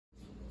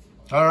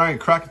All right,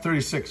 Crockett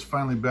 36,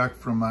 finally back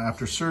from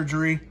after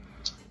surgery.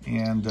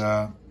 And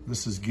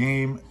this is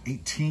game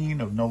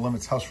 18 of No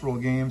Limits House Rule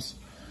games.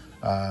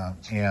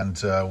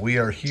 We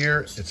are here,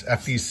 it's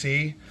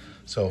FEC,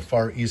 so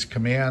Far East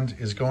Command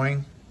is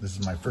going. This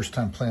is my first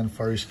time playing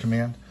Far East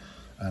Command.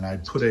 And I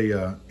put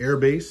a air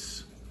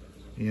base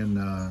in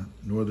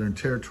Northern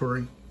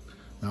Territory.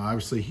 Now,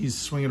 obviously, he's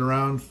swinging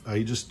around.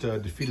 He just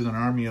defeated an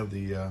army of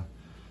the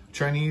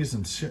Chinese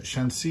in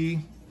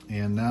Shanxi,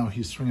 and now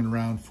he's swinging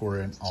around for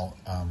an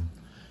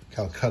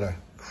Calcutta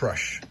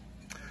crush.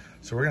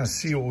 So we're gonna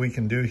see what we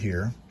can do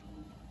here,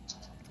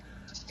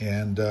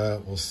 and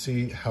we'll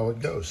see how it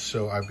goes.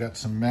 So I've got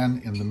some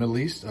men in the Middle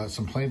East,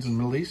 some planes in the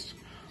Middle East.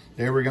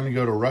 They were gonna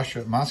go to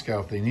Russia,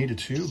 Moscow if they needed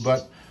to,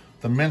 but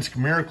the Minsk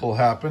miracle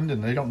happened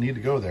and they don't need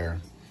to go there.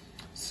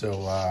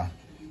 So,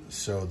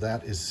 so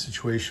that is a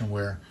situation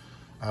where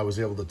I was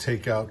able to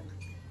take out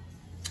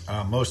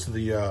most of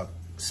the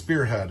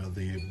spearhead of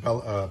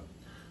the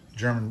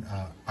German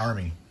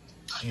army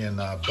in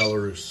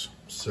Belarus.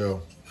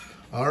 So,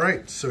 all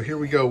right, so here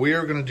we go. We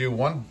are gonna do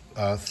one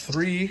battle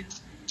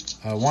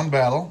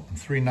and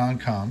 3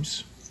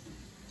 non-coms.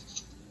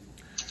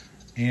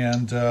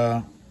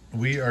 And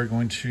we are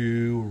going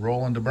to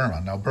roll into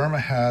Burma. Now, Burma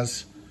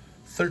has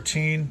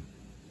 13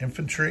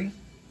 infantry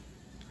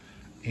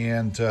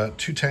and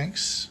 2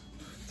 tanks,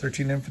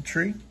 13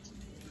 infantry,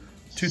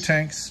 2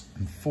 tanks,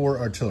 and 4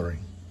 artillery.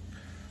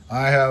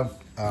 I have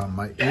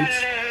my 8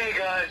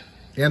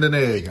 and an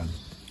AA gun,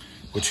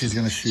 which he's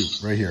going to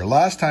shoot right here.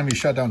 Last time he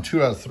shot down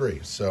 2 out of 3.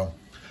 So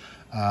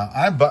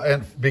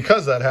and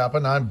because that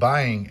happened, I'm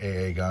buying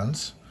AA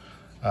guns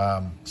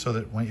so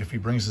that if he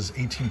brings his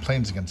 18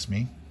 planes against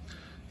me,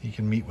 he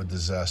can meet with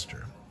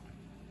disaster.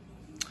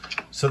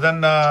 So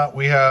then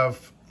we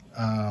have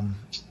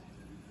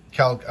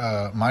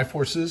my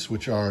forces,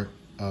 which are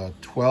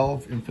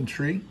 12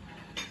 infantry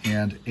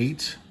and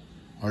 8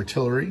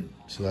 artillery.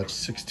 So that's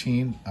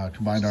 16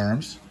 combined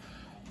arms,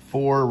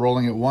 4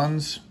 rolling at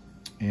ones,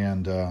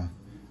 and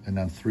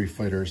then 3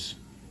 fighters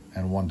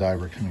and 1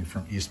 diver coming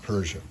from East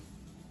Persia.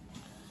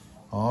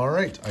 All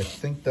right, I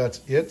think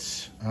that's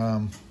it.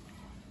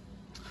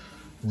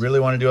 Really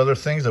want to do other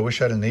things. I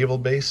wish I had a naval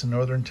base in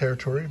Northern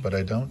Territory, but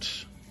I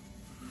don't.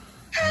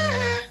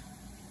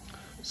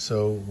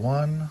 So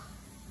 1,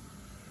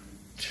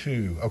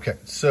 2, okay,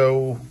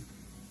 so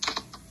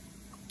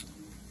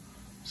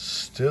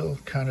still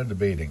kind of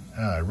debating.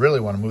 I really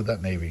want to move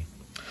that Navy,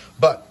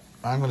 but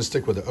I'm going to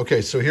stick with it.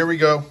 Okay, so here we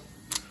go.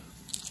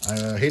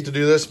 I hate to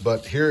do this,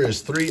 but here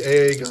is 3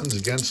 AA guns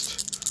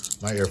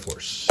against my Air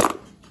Force.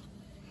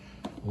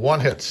 1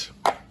 hit.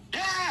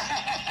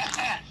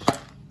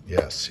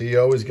 Yes, he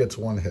always gets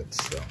 1 hit,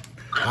 so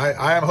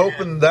I am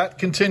hoping that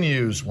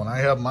continues when I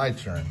have my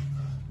turn,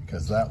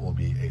 because that will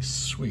be a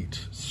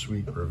sweet,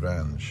 sweet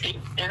revenge.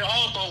 In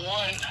all but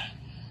one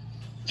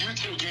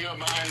YouTube game of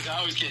mine, I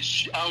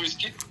always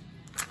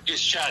get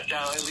shot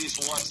down at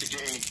least once a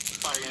game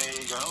by an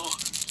AA gun.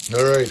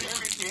 All right.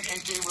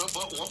 Every game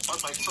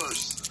but my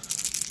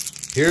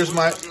first. Here's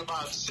my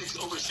about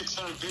over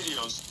 600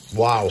 videos.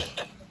 Wow.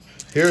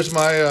 Here's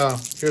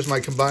my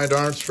combined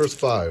arms first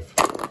 5.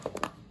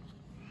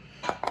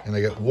 And I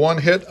get 1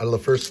 hit out of the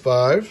first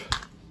 5.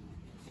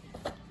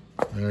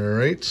 All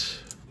right.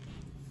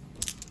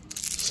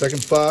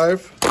 Second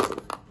 5.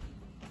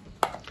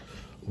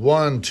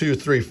 1, 2,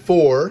 3,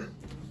 4.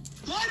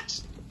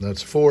 What?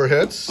 That's 4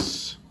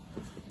 hits.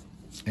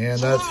 And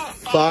that's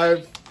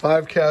 5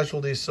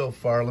 casualties so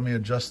far. Let me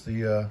adjust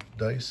the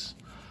dice.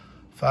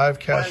 5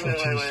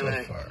 casualties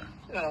so far.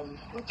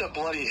 What the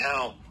bloody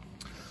hell?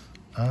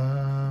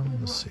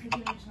 Let's see.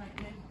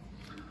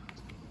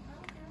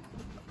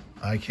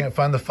 I can't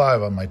find the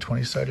 5 on my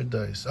 20-sided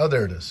dice. Oh,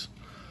 there it is.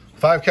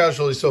 5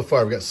 casualties so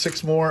far. We've got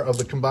 6 more of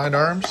the combined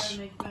arms.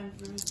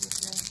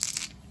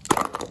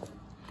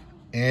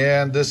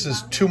 And this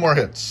is 2 more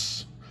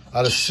hits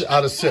out of 6.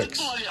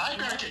 I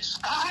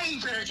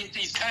better get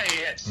these kind of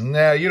hits.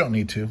 Nah, you don't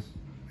need to.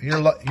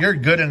 You're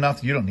good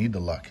enough. You don't need the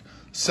luck.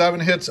 7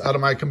 hits out of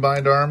my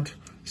combined armed.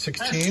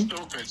 16.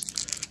 That's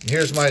stupid.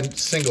 Here's my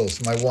singles,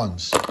 my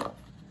 1s.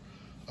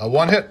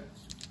 1 hit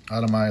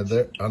out of my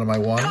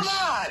 1s. Come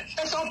on,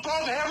 that's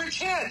above average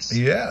hits.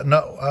 Yeah,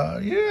 no,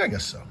 yeah, I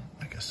guess so.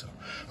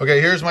 Okay,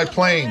 here's my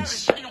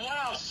planes.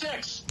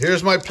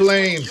 Here's my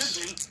planes.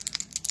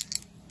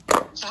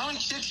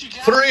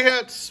 3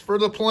 hits for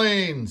the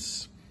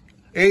planes.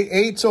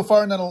 8 so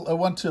far, and then I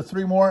went to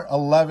 3 more.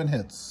 11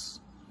 hits.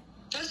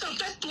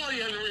 That's bloody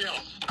unreal.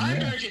 I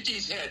better get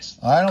these hits.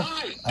 I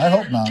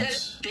hope not.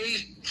 Get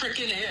these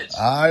freaking hits.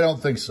 I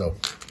don't think so.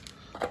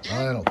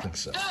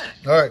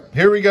 All right,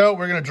 here we go.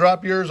 We're going to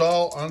drop yours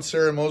all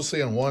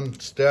unceremoniously on 1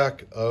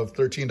 stack of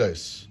 13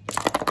 dice.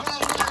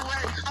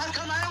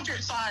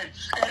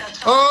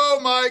 Oh,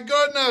 my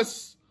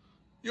goodness.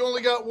 You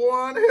only got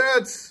 1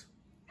 hit.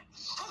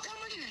 How come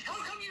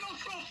you don't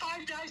throw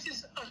 5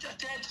 dice at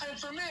that time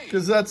for me?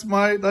 Because that's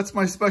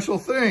my special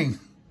thing.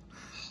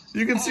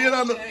 You can see it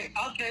on the... Okay,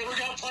 we're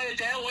going to play it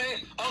that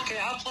way. Okay,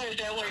 I'll play it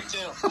that way,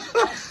 too.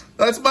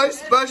 That's my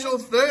special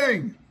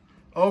thing.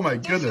 Oh my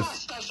That's goodness. not a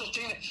special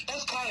thing.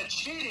 That's kind of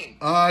cheating.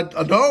 No.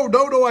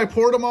 I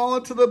poured them all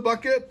into the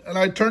bucket and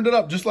I turned it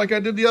up just like I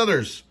did the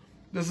others.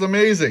 This is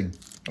amazing.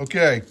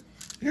 Okay,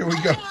 here we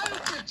go.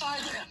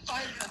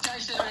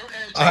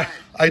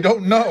 I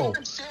don't know.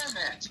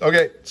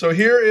 Okay, so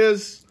here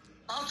is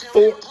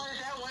four.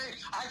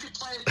 I could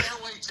play it that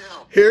way too.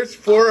 Here's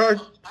four.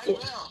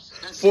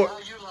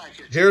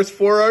 Here's It.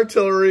 4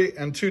 artillery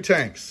and 2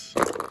 tanks.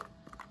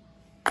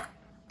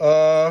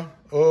 Oh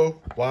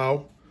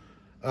wow.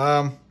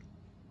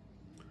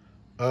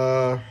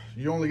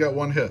 You only got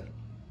 1 hit.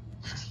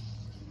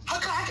 I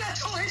got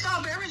 2 hits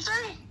out of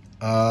everything.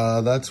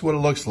 That's what it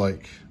looks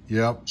like.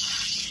 Yep.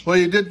 Well,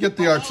 you did get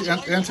the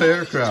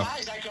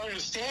anti-aircraft. I can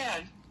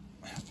understand.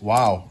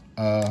 Wow.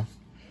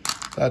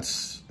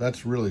 That's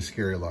really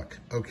scary luck.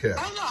 Okay.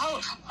 I don't know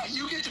how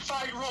you get to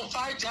roll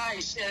 5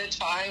 dice at a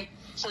time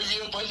for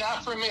you, but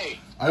not for me.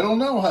 I don't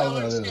know how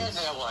that is.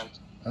 That one.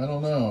 I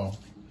don't know.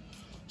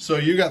 So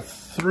you got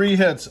 3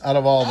 hits out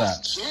of all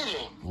that.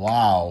 Cheating.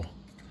 Wow.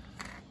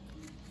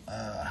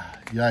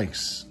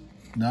 Yikes.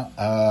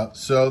 No.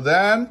 So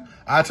then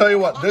I tell you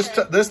what.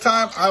 This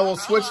time I will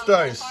switch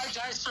dice. 5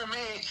 dice for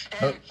me,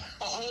 and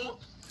a whole.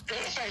 It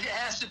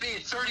has to be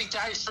 30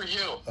 dice for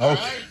you. Okay.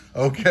 Right?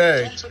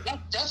 Okay.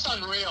 That's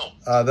unreal.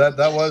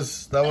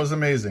 That was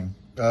amazing.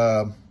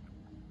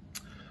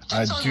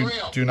 I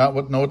do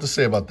not know what to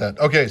say about that.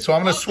 Okay, so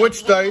I'm going to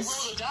switch dice.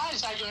 Roll the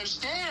dice, I can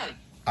understand.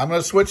 I'm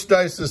going to switch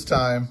dice this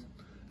time,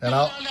 and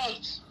No.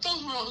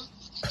 Don't roll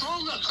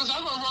because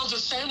I'm going to roll the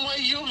same way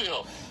you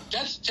do.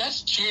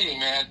 That's cheating,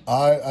 man.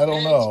 I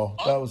don't know.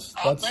 That's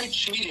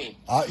cheating.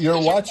 You're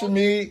watching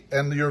me,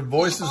 and your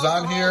voice is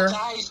on here.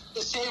 Dice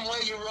the same way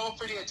you roll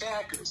for the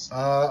attackers.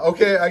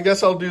 Okay, I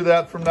guess I'll do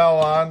that from now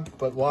on.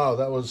 But wow,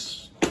 that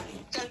was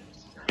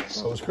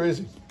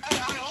crazy.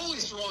 I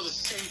always roll the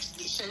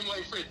same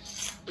way for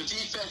the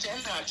defense and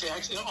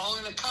attacks, and all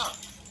in a cup.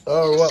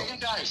 Oh well, Same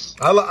dice.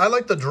 I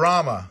like the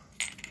drama.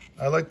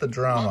 I like the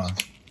drama.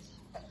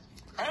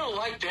 I don't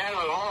like that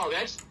at all.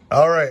 That's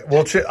all right.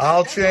 Well,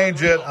 I'll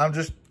change it. I'm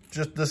just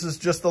this is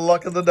just the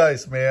luck of the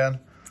dice, man.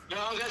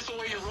 no, that's the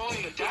way you're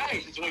rolling the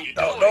dice. It's when you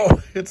No,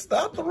 it's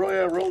not the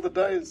way I roll the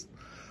dice.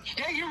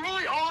 Yeah, you roll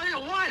it all in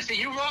at once. And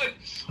you roll it.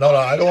 No,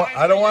 I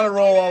don't want to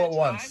roll all at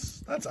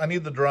once. I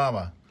need the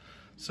drama.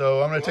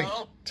 So I'm going to take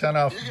 10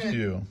 off of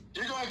you.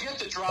 You're going to get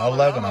the drama.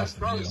 11 off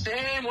of you. The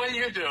same way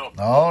you do.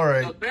 All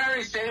right. The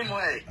very same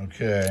way.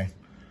 Okay.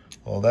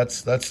 Well,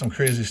 that's some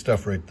crazy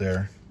stuff right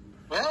there.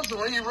 Well, it's the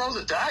way you roll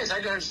the dice.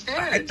 I can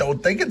understand. I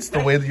don't think it's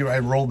the way that I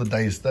roll the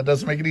dice. That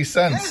doesn't make any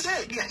sense.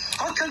 Yeah.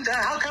 How come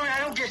I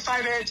don't get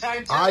 5 at a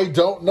time? Too? I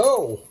don't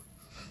know.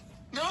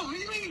 No,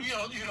 you mean you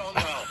don't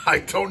know? I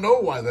don't know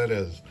why that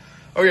is.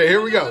 Okay,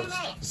 here we go.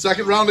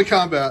 Second round of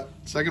combat.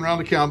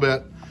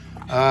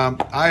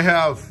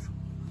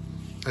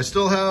 I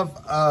still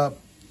have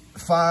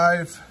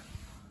 5.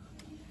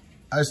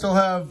 I still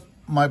have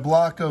my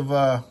block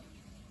of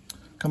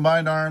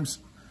combined arms,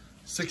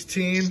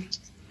 16.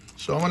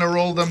 So I'm going to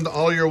roll them to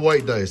all your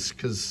white dice.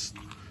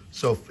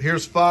 So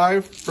here's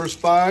 5, first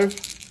 5.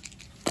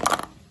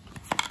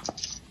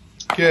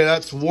 Okay,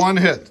 that's 1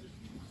 hit.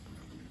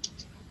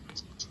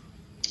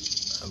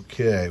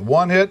 Okay,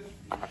 1 hit.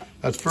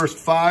 That's first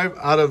 5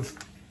 out of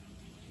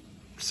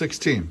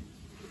 16.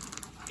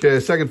 Okay,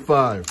 second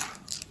 5.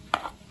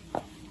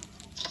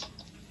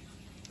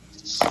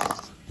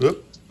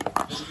 Oop.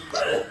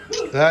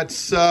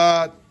 That's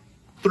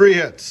 3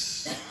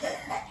 hits.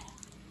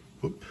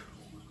 Oop.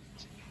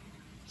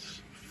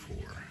 4.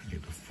 I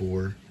need the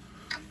 4.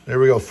 There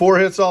we go. 4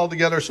 hits all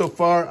together so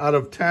far out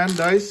of 10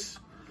 dice.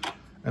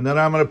 And then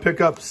I'm going to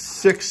pick up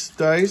 6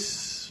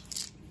 dice.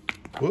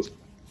 Whoop.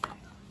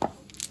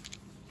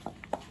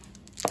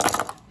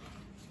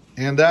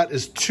 And that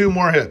is 2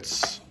 more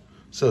hits.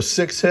 So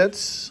 6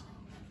 hits.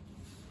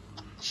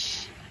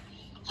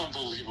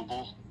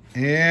 Unbelievable.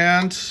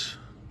 And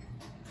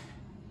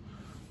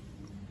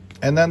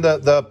then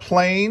the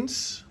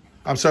planes.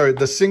 I'm sorry,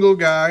 the single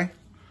guy.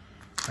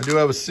 I do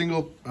have a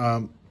single,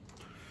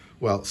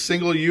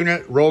 single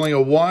unit rolling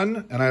a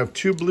 1, and I have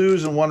 2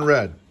 blues and 1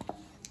 red.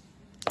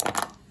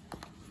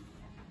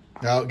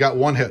 Now, got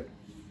 1 hit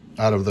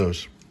out of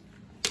those.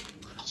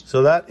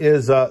 So that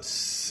is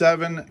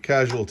 7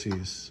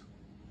 casualties.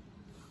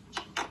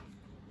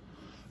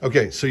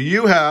 Okay, so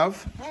you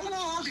have. Roll them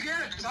all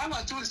together, because I'm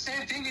not doing the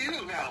same thing you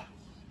do now.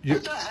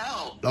 What the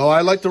hell? Oh, I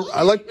like. That's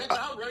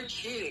outright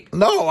cheating.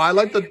 No, I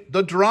like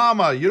the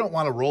drama. You don't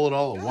want to roll it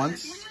all at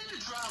once.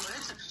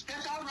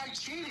 That's outright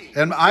cheating.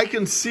 And I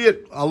can see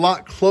it a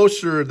lot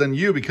closer than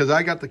you because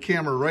I got the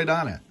camera right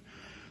on it.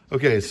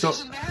 Okay, so. It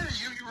doesn't matter.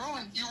 You're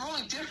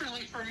rolling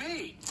differently for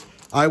me.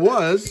 I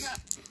was.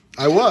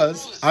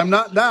 I'm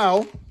not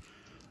now.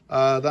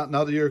 Now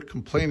that you're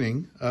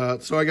complaining.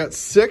 So I got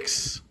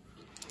 6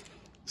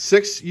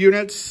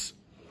 units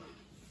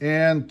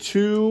and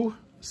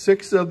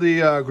 6 of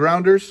the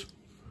grounders.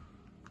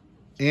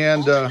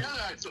 And together,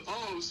 I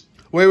suppose.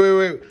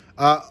 Wait.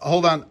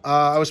 Hold on.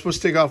 I was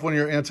supposed to take off one of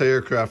your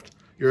anti-aircraft.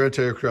 Your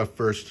anti-aircraft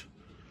first.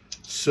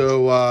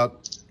 So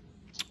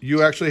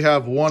you actually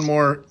have one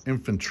more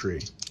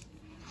infantry.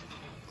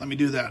 Let me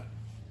do that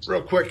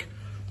real quick.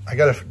 I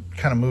gotta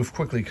kind of move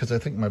quickly because I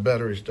think my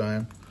battery's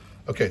dying.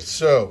 Okay,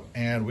 so,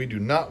 and we do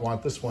not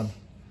want this one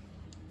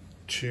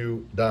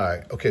to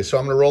die. Okay, so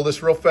I'm gonna roll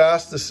this real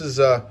fast. This is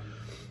one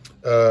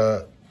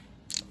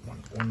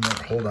more,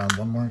 hold on,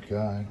 one more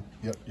guy.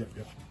 Yep.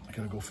 I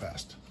gotta go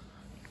fast.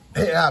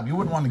 Hey, Ab, you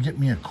wouldn't want to get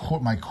me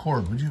my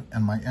cord, would you?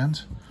 And my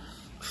end?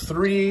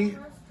 3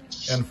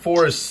 and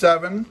 4 is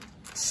 7.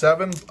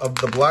 7 of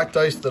the black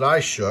dice that I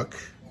shook.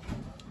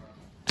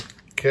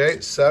 Okay,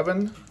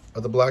 7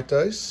 of the black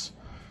dice.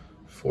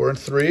 4 and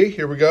 3,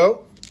 here we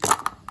go.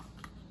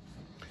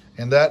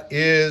 And that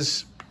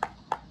is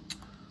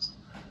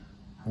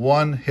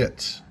 1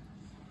 hit.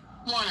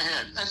 1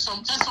 hit. That's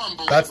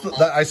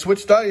unbelievable. I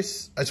switched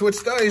dice. I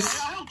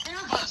don't care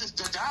about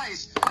the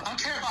dice. I don't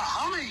care about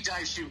how many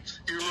dice you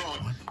roll.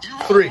 You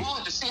roll 3. all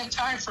at the same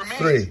time for me.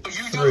 3. But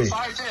you 3. do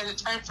 5 at a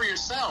time for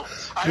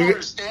yourself. I don't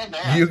understand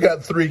that. You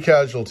got 3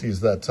 casualties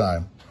that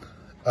time.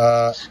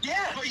 Yeah,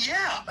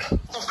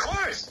 of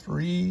course.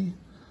 3.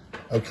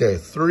 Okay,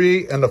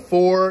 3 and a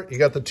 4. You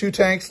got the 2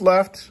 tanks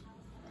left.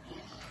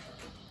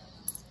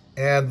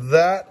 And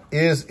that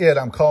is it.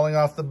 I'm calling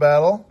off the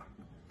battle.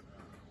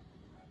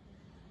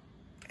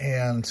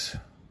 And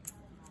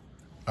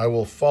I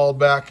will fall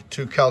back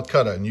to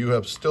Calcutta. And you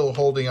have still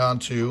holding on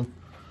to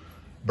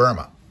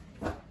Burma.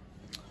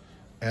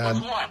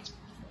 And with what?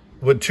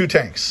 With 2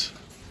 tanks.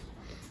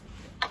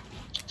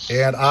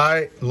 And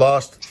I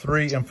lost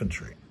 3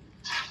 infantry.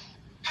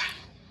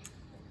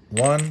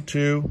 1,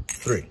 2,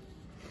 3.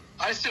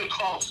 I still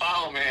call it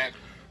foul, man.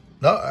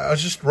 No, I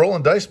was just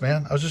rolling dice,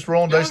 man. I was just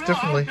rolling dice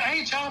differently. I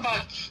ain't talking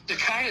about the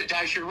kind of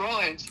dice you're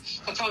rolling.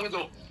 I'm talking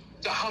about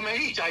the how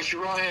many dice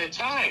you're rolling at a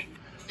time.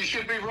 You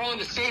should be rolling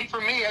the same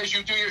for me as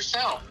you do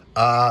yourself.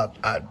 I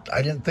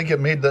didn't think it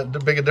made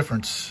that big a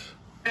difference.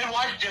 Then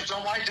why do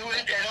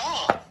it at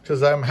all?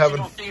 Because I'm having.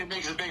 You don't think it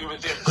makes a big of a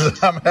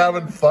difference? I'm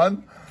having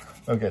fun.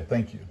 Okay,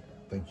 thank you.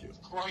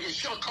 Well,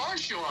 of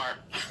course you are.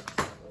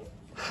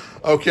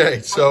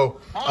 Okay, so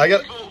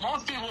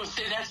most people would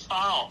say that's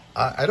foul.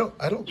 I don't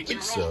You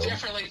think can roll so.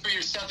 differently for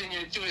yourself than you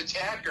do an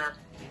attacker.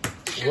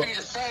 It should be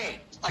the same.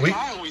 Like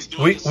I always do.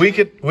 We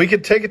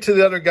could take it to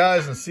the other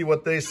guys and see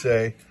what they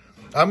say.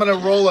 I'm gonna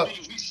roll up.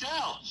 We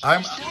shall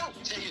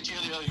take it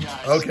to the other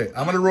guys. Okay,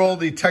 I'm gonna roll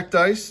the tech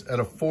dice at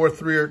a 4,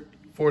 3,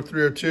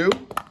 or 2,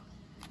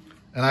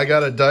 and I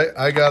got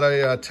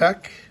a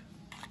tech,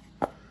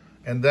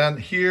 and then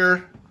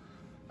here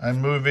I'm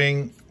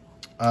moving.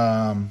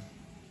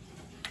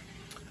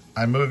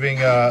 I'm moving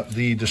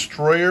the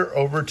destroyer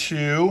over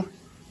to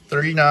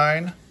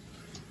 39,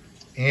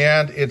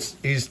 and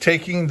he's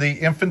taking the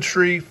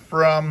infantry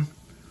from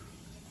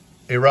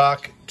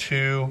Iraq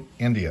to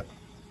India.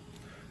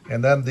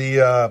 And then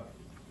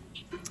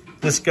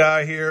this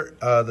guy here,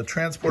 the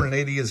transport in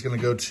 80 is going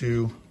to go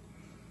to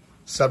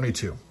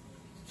 72.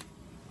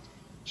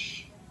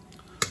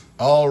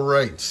 All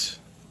right.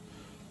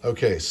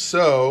 Okay,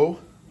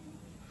 so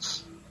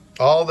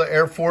all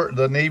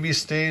the Navy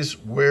stays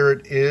where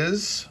it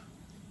is.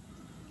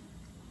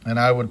 And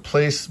I would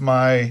place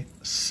my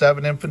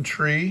 7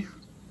 infantry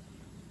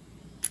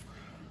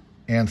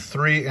and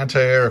 3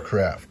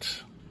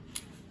 anti-aircraft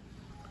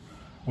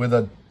with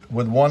 1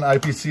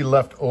 IPC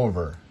left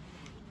over.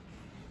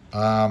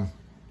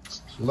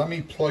 Let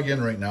me plug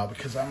in right now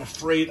because I'm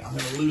afraid I'm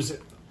going to lose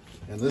it.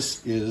 And this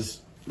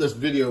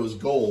video is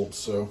gold,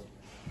 so.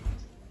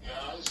 Yeah,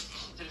 this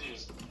video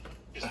is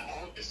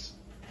bogus.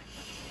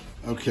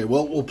 Okay,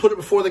 well, we'll put it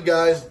before the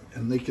guys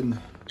and they can.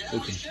 Yeah,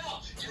 we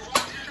shall. You roll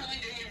differently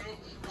than you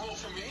roll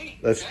for me.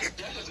 That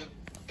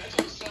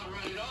doesn't sound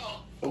right at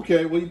all.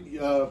 Okay,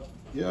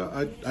 yeah,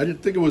 I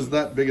didn't think it was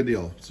that big a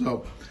deal.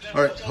 So,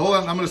 all right, hold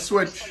on, I'm going to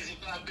switch.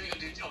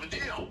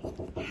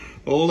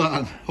 Hold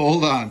on.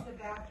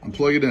 I'm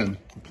plugging in.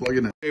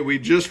 Okay, we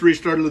just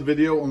restarted the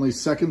video only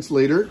seconds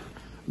later.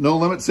 No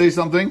Limit, say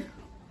something.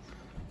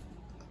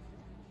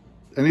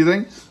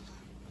 Anything?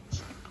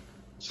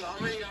 So how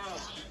many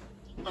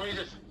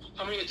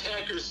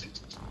attackers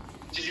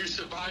did you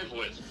survive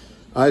with?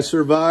 I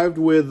survived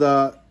with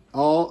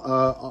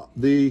all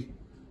the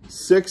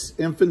 6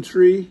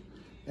 infantry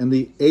and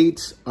the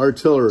 8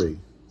 artillery,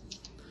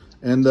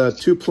 and the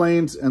 2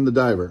 planes and the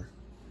diver.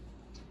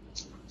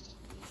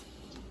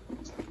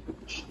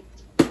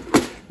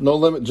 No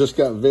Limit just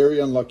got very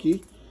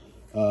unlucky,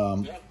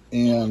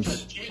 and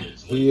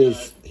he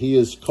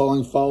is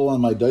calling foul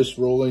on my dice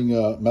rolling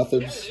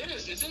methods. Yeah, it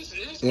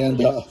is.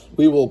 And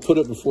we will put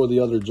it before the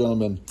other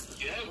gentleman.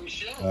 Yeah, we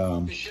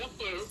shall. We shall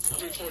put it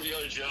before the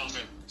other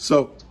gentleman.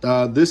 So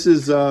this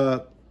is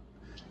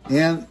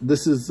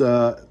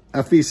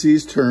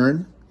FEC's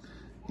turn,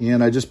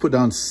 and I just put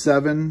down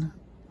 7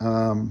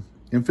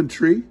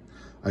 infantry.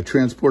 I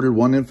transported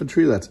 1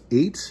 infantry. That's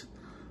 8,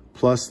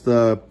 plus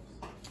the.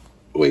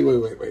 Wait.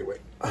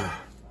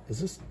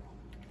 Is this?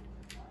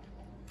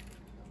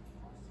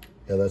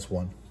 Yeah, that's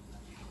 1.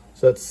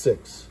 So that's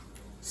 6.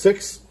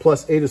 6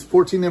 plus 8 is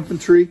 14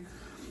 infantry,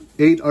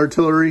 8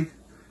 artillery,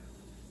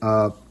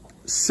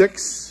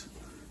 6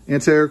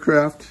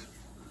 anti-aircraft,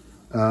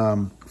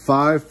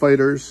 5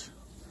 fighters,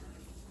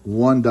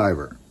 1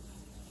 diver.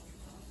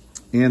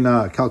 In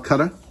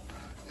Calcutta.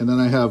 And then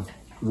I have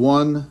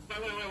 1... Wait.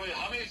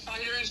 How many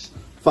fighters?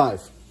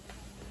 5.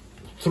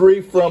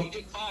 3 from...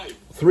 5.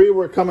 3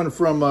 were coming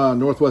from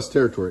Northwest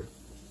Territory.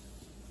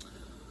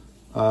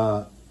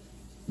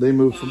 They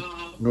moved from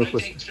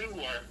Northwest. I think 2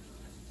 were.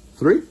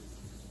 3?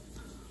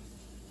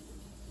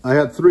 I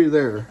had 3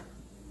 there.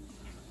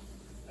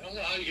 I don't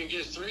know how you can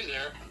get 3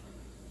 there.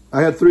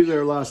 I had 3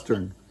 there last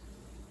turn.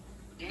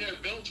 You never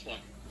built one.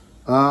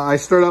 I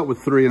started out with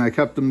 3 and I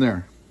kept them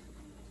there.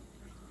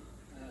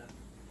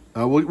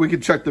 We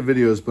could check the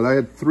videos, but I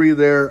had 3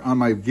 there on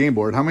my game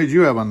board. How many did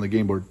you have on the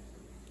game board?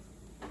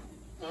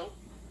 Well,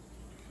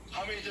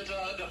 how many did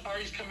the Far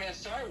East Command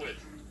start with?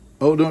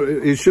 Oh no,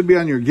 it should be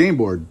on your game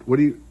board. What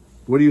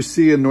do you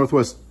see in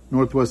Northwest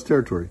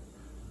Territory?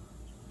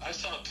 I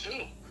saw 2.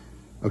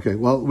 Okay,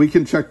 well we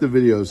can check the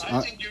videos.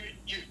 I think you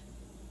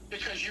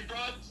because you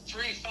brought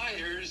 3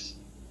 fighters,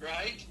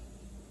 right,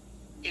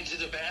 into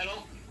the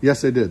battle.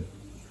 Yes, I did.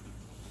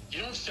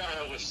 You don't start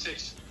out with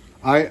 6.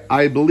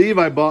 I believe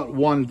I bought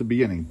 1 at the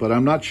beginning, but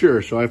I'm not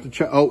sure, so I have to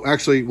check. Oh,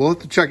 actually, we'll have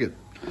to check it.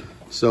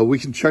 So we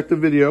can check the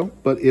video,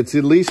 but it's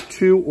at least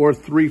 2 or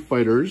 3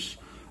 fighters.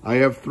 I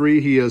have 3,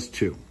 he has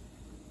 2.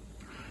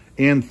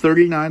 In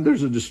 39,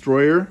 there's a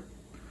destroyer.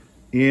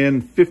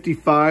 In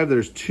 55,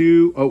 there's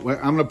 2. Oh,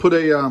 I'm going to put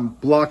a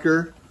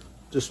blocker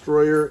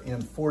destroyer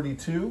in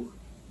 42.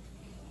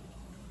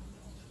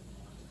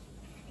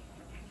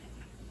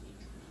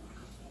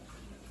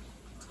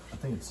 I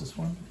think it's this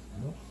one.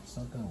 Nope, it's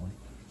not that one.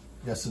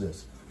 Yes, it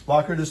is.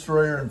 Blocker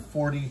destroyer in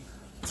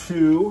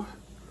 42.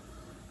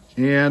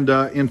 And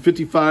in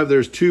 55,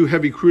 there's 2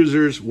 heavy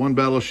cruisers, 1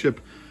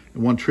 battleship,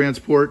 and 1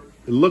 transport.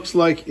 It looks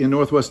like in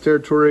Northwest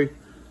Territory,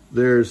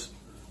 there's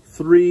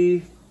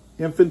 3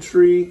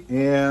 infantry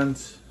and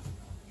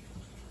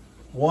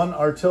 1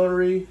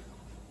 artillery.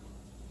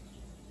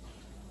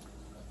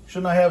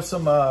 Shouldn't I have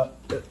some,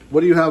 what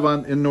do you have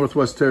in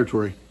Northwest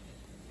Territory?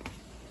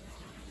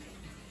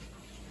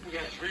 We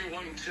got 3,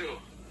 1, 2.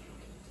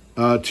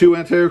 2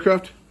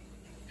 anti-aircraft?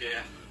 Yeah.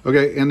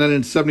 Okay, and then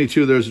in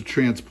 72, there's a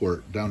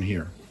transport down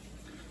here.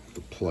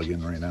 The plug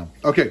in right now.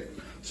 Okay,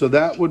 so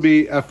that would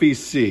be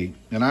FEC.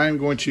 And I'm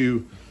going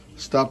to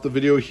stop the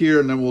video here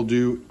and then we'll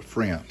do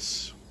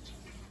France.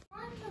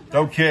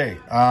 Okay,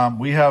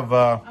 we have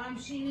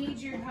she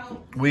needs your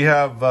help. we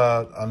have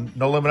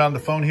No Limit on the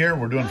phone here.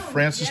 We're doing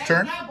France's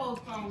turn.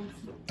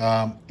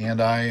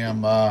 And I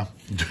am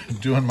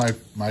doing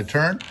my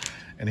turn.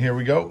 And here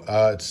we go.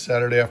 It's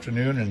Saturday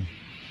afternoon,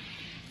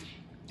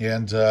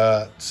 and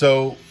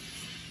so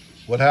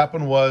what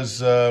happened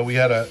was we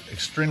had an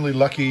extremely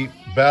lucky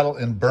battle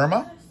in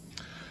Burma,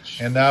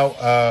 and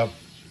now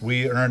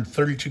we earned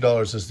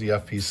 $32 as the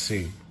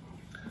FEC.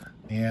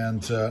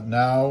 And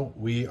now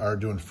we are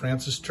doing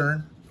France's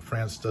turn.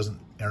 France doesn't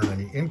earn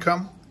any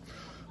income,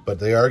 but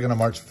they are going to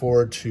march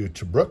forward to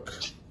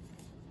Tobruk.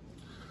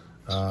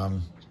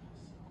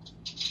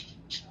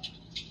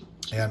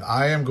 And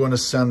I am going to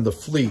send the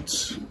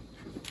fleets.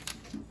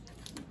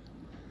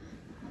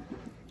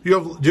 Do you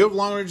have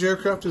long-range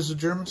aircraft as the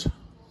Germans?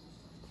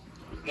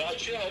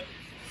 Not yet.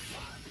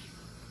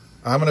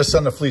 I'm going to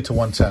send the fleet to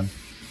 110.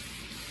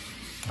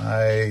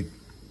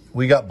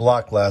 We got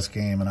blocked last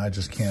game, and I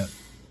just can't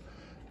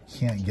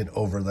get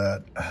over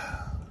that.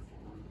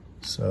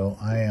 So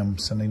I am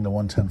sending the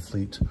 110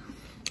 fleet.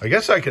 I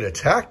guess I could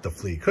attack the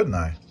fleet, couldn't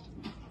I?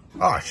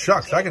 Oh,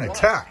 shucks, I can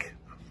attack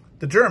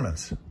the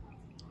Germans.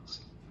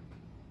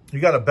 You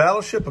got a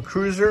battleship, a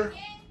cruiser?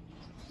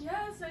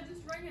 Yes, I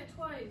just rang it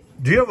twice.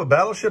 Do you have a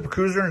battleship, a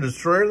cruiser, and a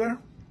destroyer there?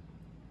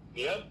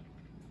 Yep.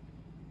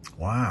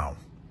 Wow.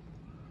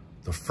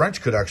 The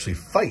French could actually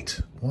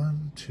fight.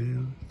 1,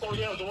 2. Oh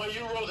yeah, the way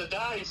you roll the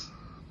dice.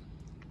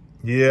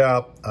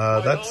 Yeah,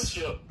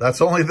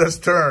 that's only this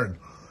turn.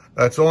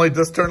 That's only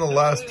this turn and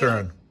last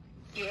turn.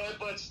 Yeah,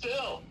 but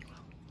still.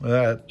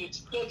 It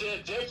still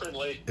did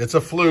differently. It's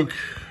a fluke.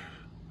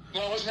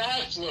 No, it's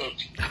not a fluke.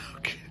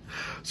 Okay.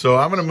 So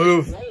I'm gonna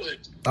move.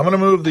 I'm gonna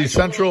move the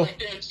central.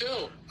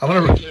 I'm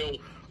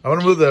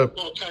gonna move the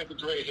all kinds of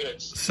great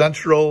hits.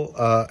 Central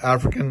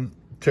African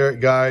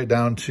guy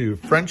down to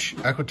French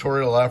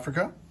Equatorial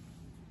Africa,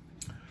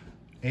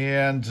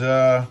 and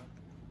I'm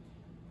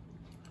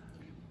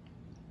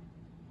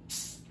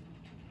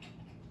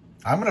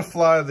gonna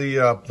fly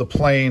the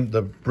plane,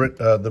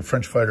 the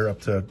French fighter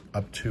up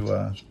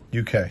to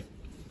UK.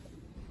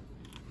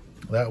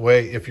 That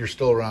way, if you're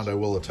still around, I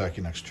will attack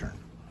you next turn.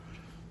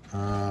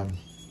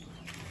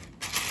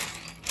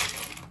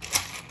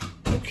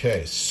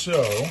 Okay,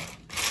 so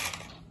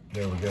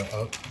there we go.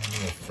 Oh, I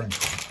need a French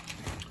one.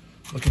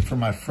 Looking for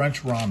my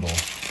French rondel,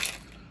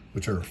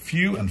 which are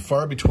few and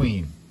far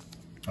between.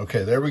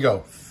 Okay, there we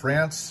go.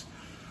 France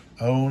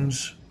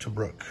owns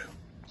Tobruk.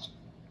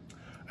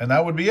 And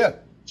that would be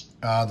it.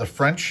 The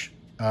French,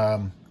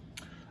 for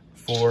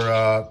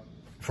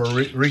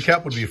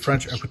recap, would be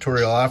French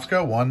Equatorial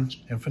Africa, 1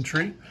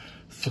 infantry,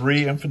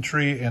 3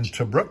 infantry in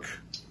Tobruk,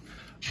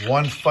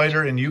 1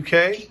 fighter in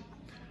UK,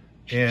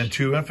 and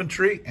 2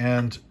 infantry,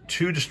 and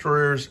 2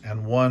 destroyers,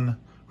 and 1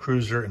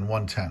 cruiser, and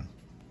 1 10.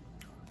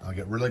 I'll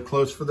get really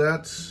close for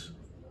that.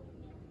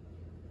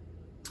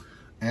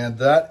 And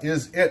that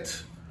is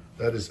it.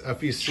 That is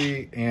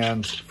FEC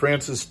and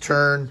France's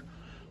turn.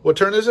 What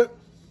turn is it?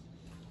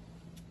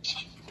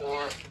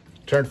 4.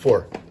 Turn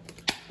 4.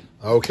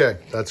 Okay,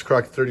 that's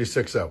Croc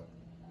 36 out.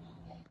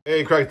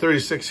 Hey, Croc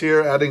 36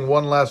 here, adding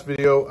one last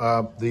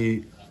video.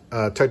 The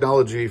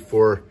technology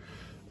for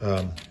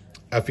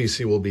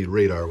FEC will be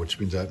radar, which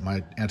means that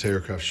my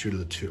anti-aircraft shoot of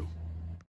the 2.